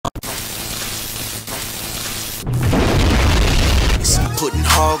Putting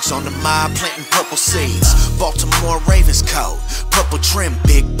hogs on the mob, planting purple seeds. Baltimore Ravens code, purple trim,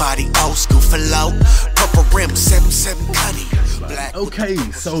 big body, old school for low. Purple rim, 7-7 cutty. Black. Okay,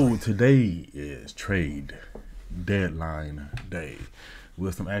 so today is trade deadline day.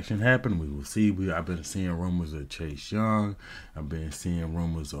 Will some action happen? We will see. I've been seeing rumors of Chase Young. I've been seeing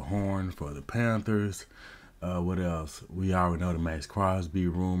rumors of Horn for the Panthers. What else? We already know the Max Crosby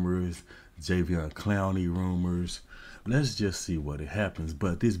rumors, Javion Clowney rumors. Let's just see what it happens.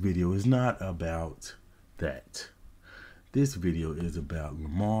 But this video is not about that. This video is about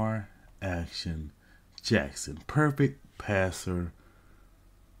Lamar Action Jackson. Perfect passer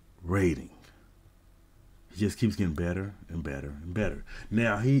rating. He just keeps getting better and better and better.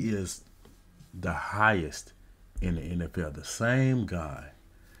 Now he is the highest in the NFL. The same guy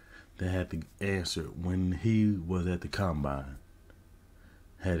that had to answer when he was at the combine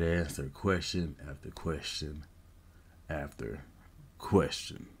had to answer question after question after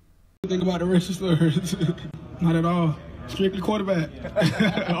question. Think about the racial slurs. Not at all. Strictly quarterback.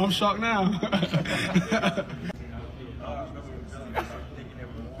 I'm shocked now.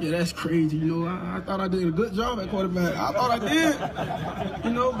 Yeah, that's crazy. You know, I thought I did a good job at quarterback. I thought I did.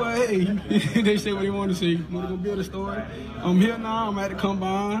 You know, but hey, they say what they want to say. We're going to build a story. I'm here now. I'm at the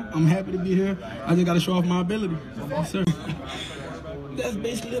combine. I'm happy to be here. I just got to show off my ability. Yes, sir. That's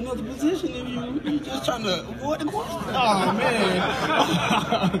basically another position if you just trying to avoid the question. Oh,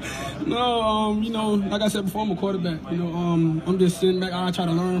 man. No, you know, like I said before, I'm a quarterback. You know, I'm just sitting back. I try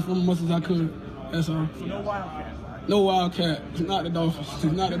to learn from as much as I could. That's all. No Wildcat. No Wildcat. It's not the Dolphins. It's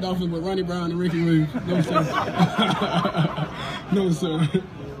not the Dolphins, but Ronnie Brown and Ricky Williams. No, sir. No, sir.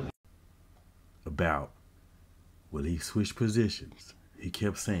 About will he switch positions? He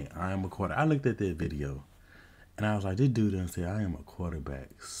kept saying, I am a quarterback. I looked at that video and I was like, this dude done said, I am a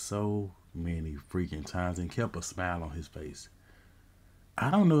quarterback so many freaking times and kept a smile on his face.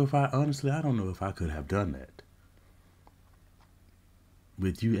 I don't know if I could have done that.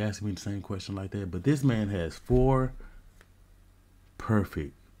 With you asking me the same question like that. But this man has 4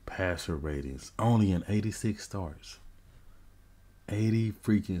 perfect passer ratings, only in 86 starts. 80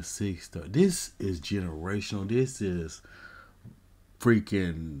 freaking 6 starts. This is generational. This is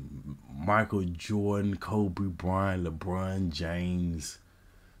freaking Michael Jordan, Kobe Bryant, LeBron James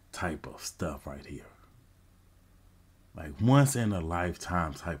type of stuff right here. Like once in a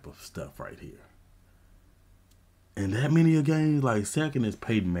lifetime type of stuff right here. And that many of games, like second is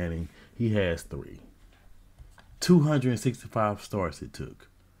Peyton Manning. He has 3. 265 starts it took.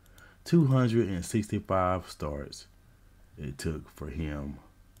 265 starts it took for him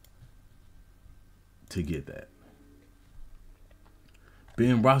to get that.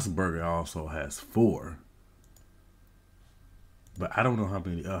 Ben Roethlisberger also has 4. But I don't know how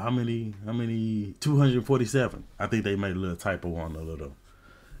many, 247. I think they made a little typo on the little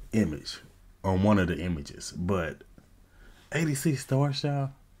image. On one of the images, but 86 starts, y'all.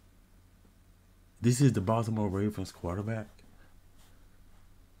 This is the Baltimore Ravens quarterback.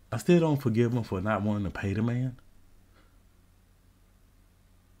 I still don't forgive him for not wanting to pay the man.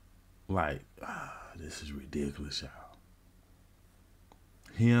 Like, this is ridiculous, y'all.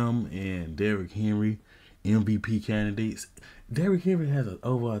 Him and Derrick Henry, MVP candidates. Derrick Henry has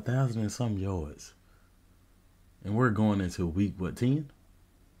over 1,000 and some yards, and we're going into week 10.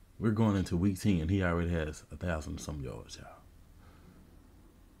 We're going into week 10. He already has 1,000 and some yards, y'all.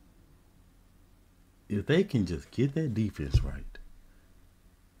 If they can just get that defense right,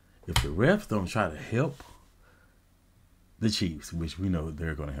 if the refs don't try to help the Chiefs, which we know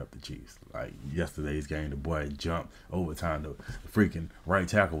they're going to help the Chiefs. Like yesterday's game, the boy jumped overtime. The freaking right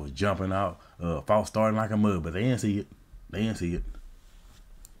tackle was jumping out, false starting like a mud, but they didn't see it. They didn't see it.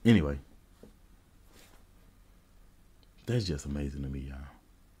 Anyway, that's just amazing to me, y'all.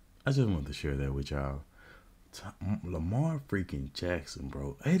 I just wanted to share that with y'all. Lamar freaking Jackson,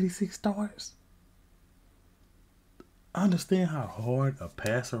 bro. 86 starts. Understand how hard a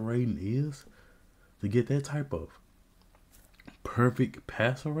passer rating is to get that type of perfect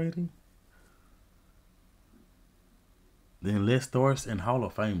passer rating? Then less starts and Hall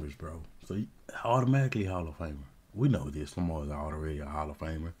of Famers, bro. So automatically Hall of Famer. We know this. Lamar is already a Hall of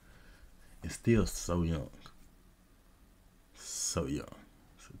Famer. And still so young. So young.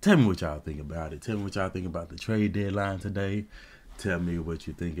 Tell me what y'all think about it. Tell me what y'all think about the trade deadline today. Tell me what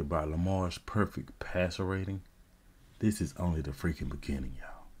you think about Lamar's perfect passer rating. This is only the freaking beginning,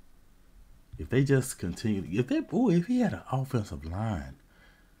 y'all. If they just continue, if he had an offensive line,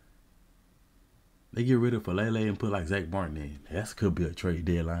 they get rid of Falele and put like Zach Martin in. That could be a trade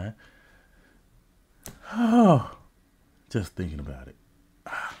deadline. Oh, just thinking about it.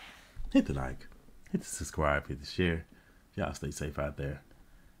 Hit the like, hit the subscribe, hit the share. Y'all stay safe out there.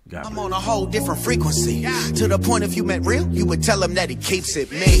 God I'm bless. on a whole different frequency. To the point if you met real, you would tell him that he keeps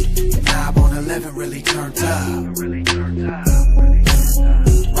it me. Knob on 11 really turned up.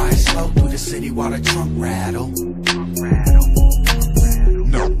 Ride slow through the city while the trunk rattle.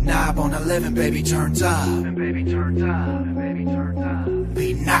 No. Knob on 11, baby, turns up.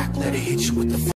 Be knocked, let it hit you with the